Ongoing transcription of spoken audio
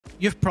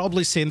You've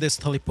probably seen this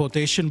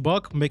teleportation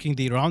bug making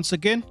the rounds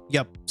again.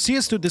 Yep,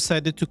 CS2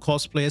 decided to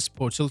cosplay as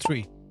Portal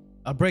 3.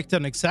 I'll break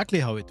down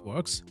exactly how it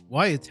works,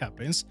 why it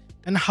happens,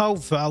 and how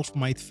Valve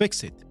might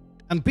fix it.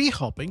 And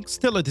B-hopping,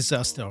 still a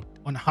disaster.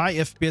 On high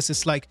FPS,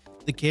 it's like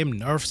the game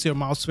nerfs your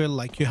mouse wheel,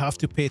 like you have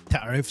to pay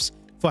tariffs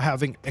for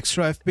having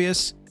extra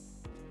FPS.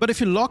 But if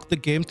you lock the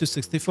game to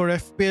 64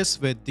 FPS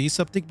with these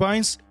optic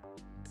binds,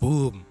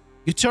 boom,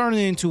 you turn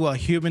it into a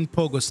human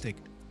pogo stick.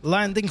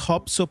 Landing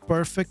hop so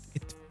perfect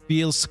it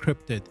feels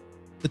scripted.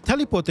 The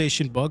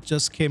teleportation bug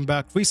just came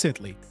back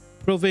recently,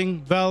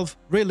 proving Valve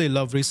really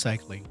love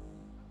recycling.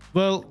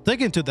 We'll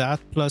dig into that,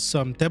 plus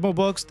some demo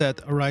bugs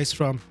that arise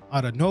from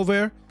out of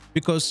nowhere,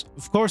 because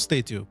of course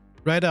they do,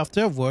 right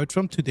after a word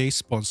from today's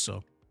sponsor.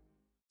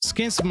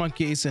 Skins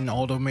Monkey is an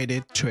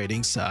automated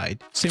trading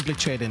site. Simply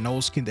trade an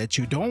old skin that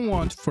you don't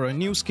want for a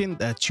new skin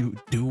that you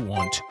do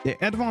want. The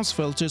advanced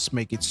filters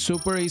make it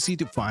super easy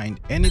to find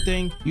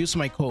anything. Use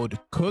my code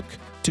COOK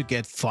to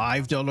get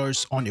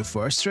 $5 on your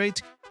first trade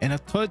and a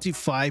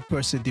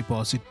 35%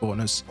 deposit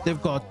bonus.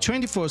 They've got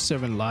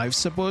 24/7 live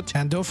support,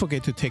 and don't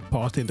forget to take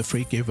part in the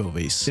free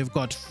giveaways. They've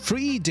got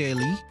free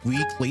daily,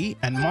 weekly,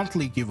 and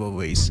monthly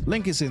giveaways.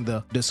 Link is in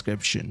the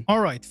description.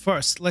 Alright,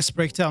 first let's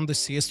break down the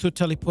CS2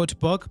 teleport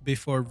bug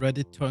before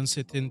Reddit turns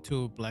it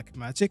into black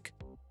magic.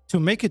 To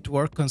make it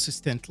work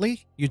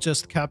consistently, you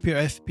just cap your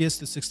FPS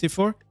to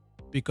 64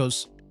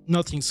 because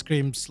nothing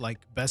screams like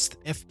best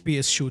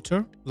FPS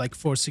shooter like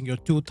forcing your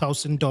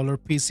 $2,000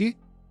 PC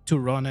to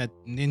run at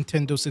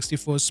Nintendo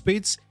 64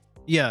 speeds.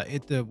 Yeah,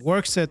 it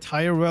works at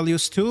higher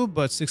values too,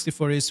 but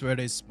 64 is where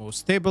it's most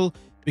stable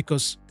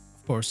because,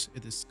 of course,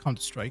 it is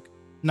Counter-Strike.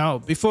 Now,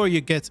 before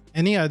you get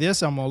any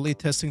ideas, I'm only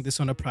testing this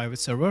on a private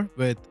server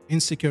with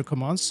insecure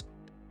commands.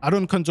 I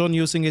don't condone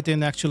using it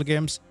in actual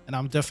games, and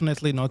I'm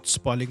definitely not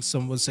spoiling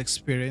someone's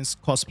experience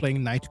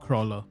cosplaying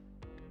Nightcrawler.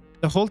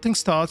 The whole thing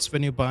starts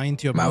when you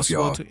bind your mouse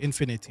wheel to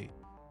infinity.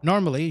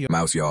 Normally, your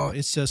mouse yaw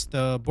is just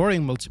a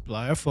boring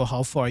multiplier for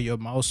how far your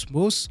mouse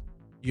moves,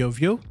 your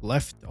view,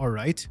 left or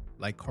right,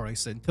 like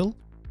horizontal.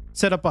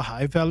 Set up a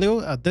high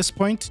value. At this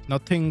point,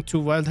 nothing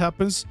too wild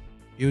happens.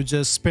 You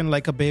just spin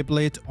like a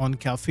Beyblade on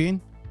caffeine.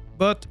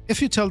 But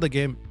if you tell the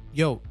game,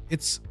 yo,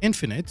 it's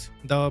infinite,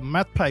 the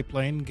math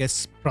pipeline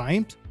gets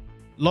primed,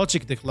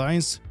 logic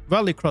declines,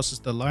 value crosses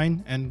the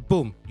line, and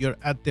boom, you're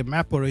at the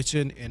map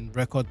origin in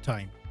record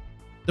time.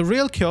 The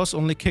real chaos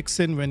only kicks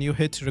in when you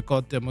hit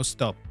record demo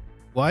stop.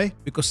 Why?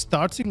 Because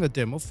starting a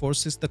demo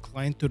forces the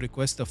client to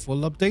request a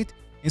full update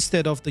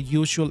instead of the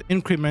usual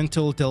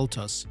incremental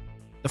deltas.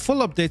 The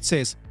full update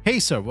says, hey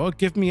server,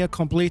 give me a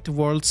complete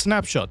world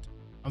snapshot.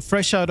 I'm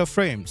fresh out of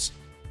frames.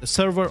 The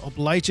server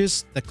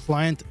obliges, the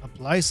client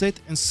applies it,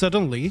 and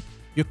suddenly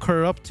your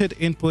corrupted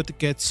input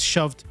gets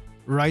shoved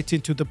right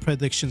into the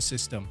prediction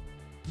system.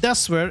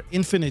 That's where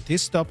infinity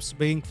stops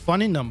being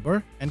funny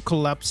number and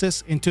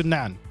collapses into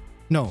NaN.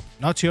 No,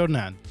 not your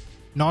NaN,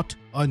 not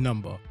a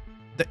number.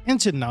 The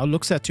engine now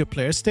looks at your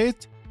player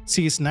state,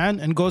 sees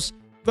NaN and goes,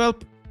 well,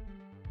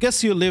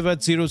 guess you live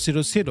at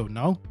 000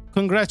 now.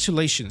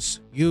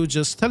 Congratulations, you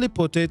just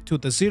teleported to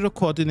the 0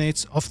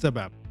 coordinates of the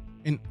map.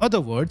 In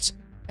other words,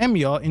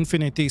 MYAW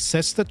infinity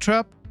sets the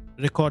trap,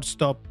 record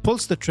stop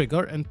pulls the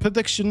trigger, and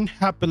prediction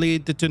happily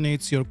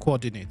detonates your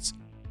coordinates.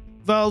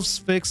 Valve's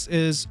fix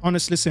is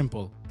honestly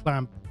simple.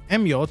 Clamp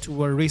MYAW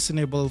to a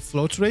reasonable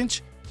float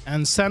range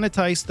and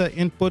sanitize the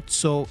input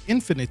so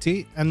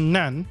infinity and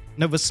NaN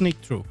never sneak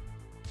through.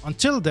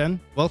 Until then,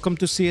 welcome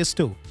to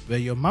CS2, where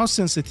your mouse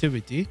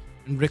sensitivity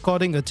in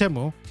recording a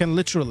demo can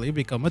literally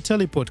become a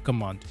teleport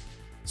command.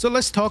 So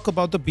let's talk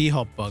about the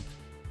B-hop bug.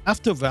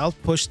 After Valve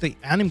pushed the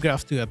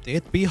AnimGraph 2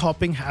 update,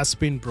 B-hopping has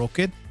been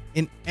broken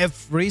in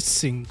every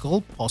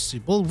single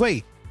possible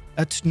way.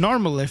 At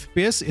normal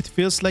FPS, it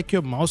feels like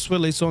your mouse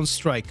wheel is on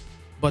strike,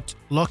 but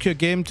lock your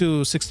game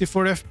to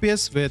 64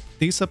 FPS with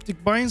these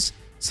optic binds,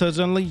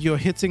 suddenly you're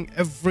hitting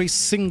every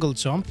single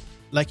jump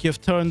like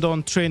you've turned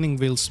on training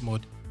wheels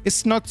mode.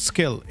 It's not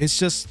skill, it's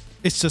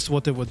just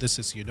whatever this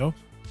is, you know.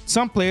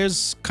 Some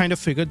players kind of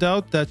figured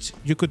out that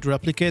you could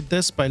replicate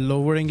this by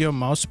lowering your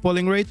mouse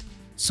polling rate.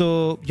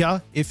 So yeah,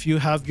 if you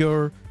have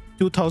your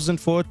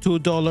 2004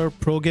 $2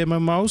 Pro Gamer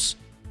mouse,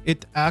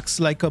 it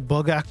acts like a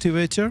bug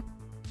activator.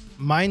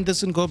 Mine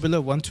doesn't go below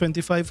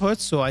 125 Hz,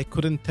 so I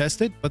couldn't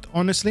test it, but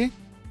honestly,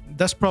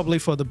 that's probably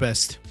for the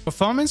best.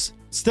 Performance?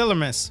 Still a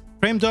mess.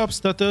 Frame drop,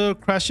 stutter,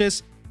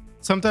 crashes.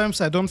 Sometimes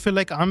I don't feel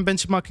like I'm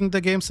benchmarking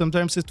the game.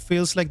 Sometimes it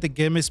feels like the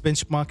game is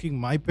benchmarking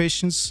my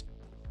patience.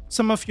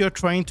 Some of you are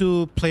trying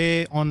to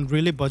play on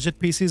really budget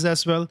PCs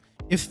as well.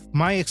 If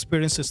my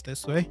experience is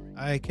this way,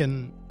 I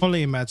can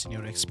only imagine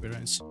your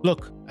experience.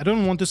 Look, I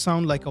don't want to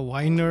sound like a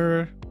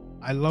whiner.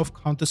 I love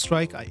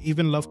Counter-Strike. I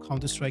even love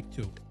Counter-Strike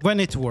 2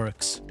 when it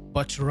works.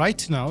 But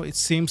right now, it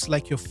seems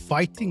like you're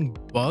fighting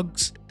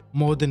bugs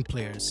more than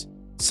players.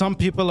 Some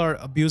people are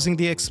abusing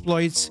the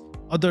exploits.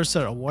 Others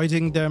are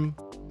avoiding them.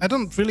 I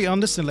don't really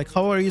understand, like,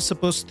 how are you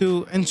supposed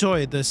to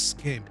enjoy this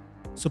game?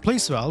 So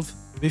please, Valve,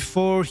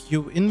 before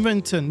you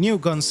invent a new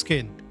gun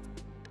skin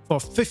for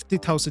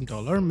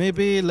 $50,000,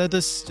 maybe let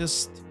us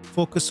just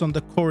focus on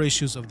the core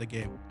issues of the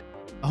game.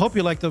 I hope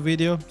you liked the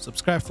video,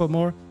 subscribe for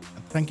more,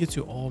 and thank you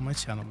to all my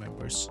channel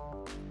members.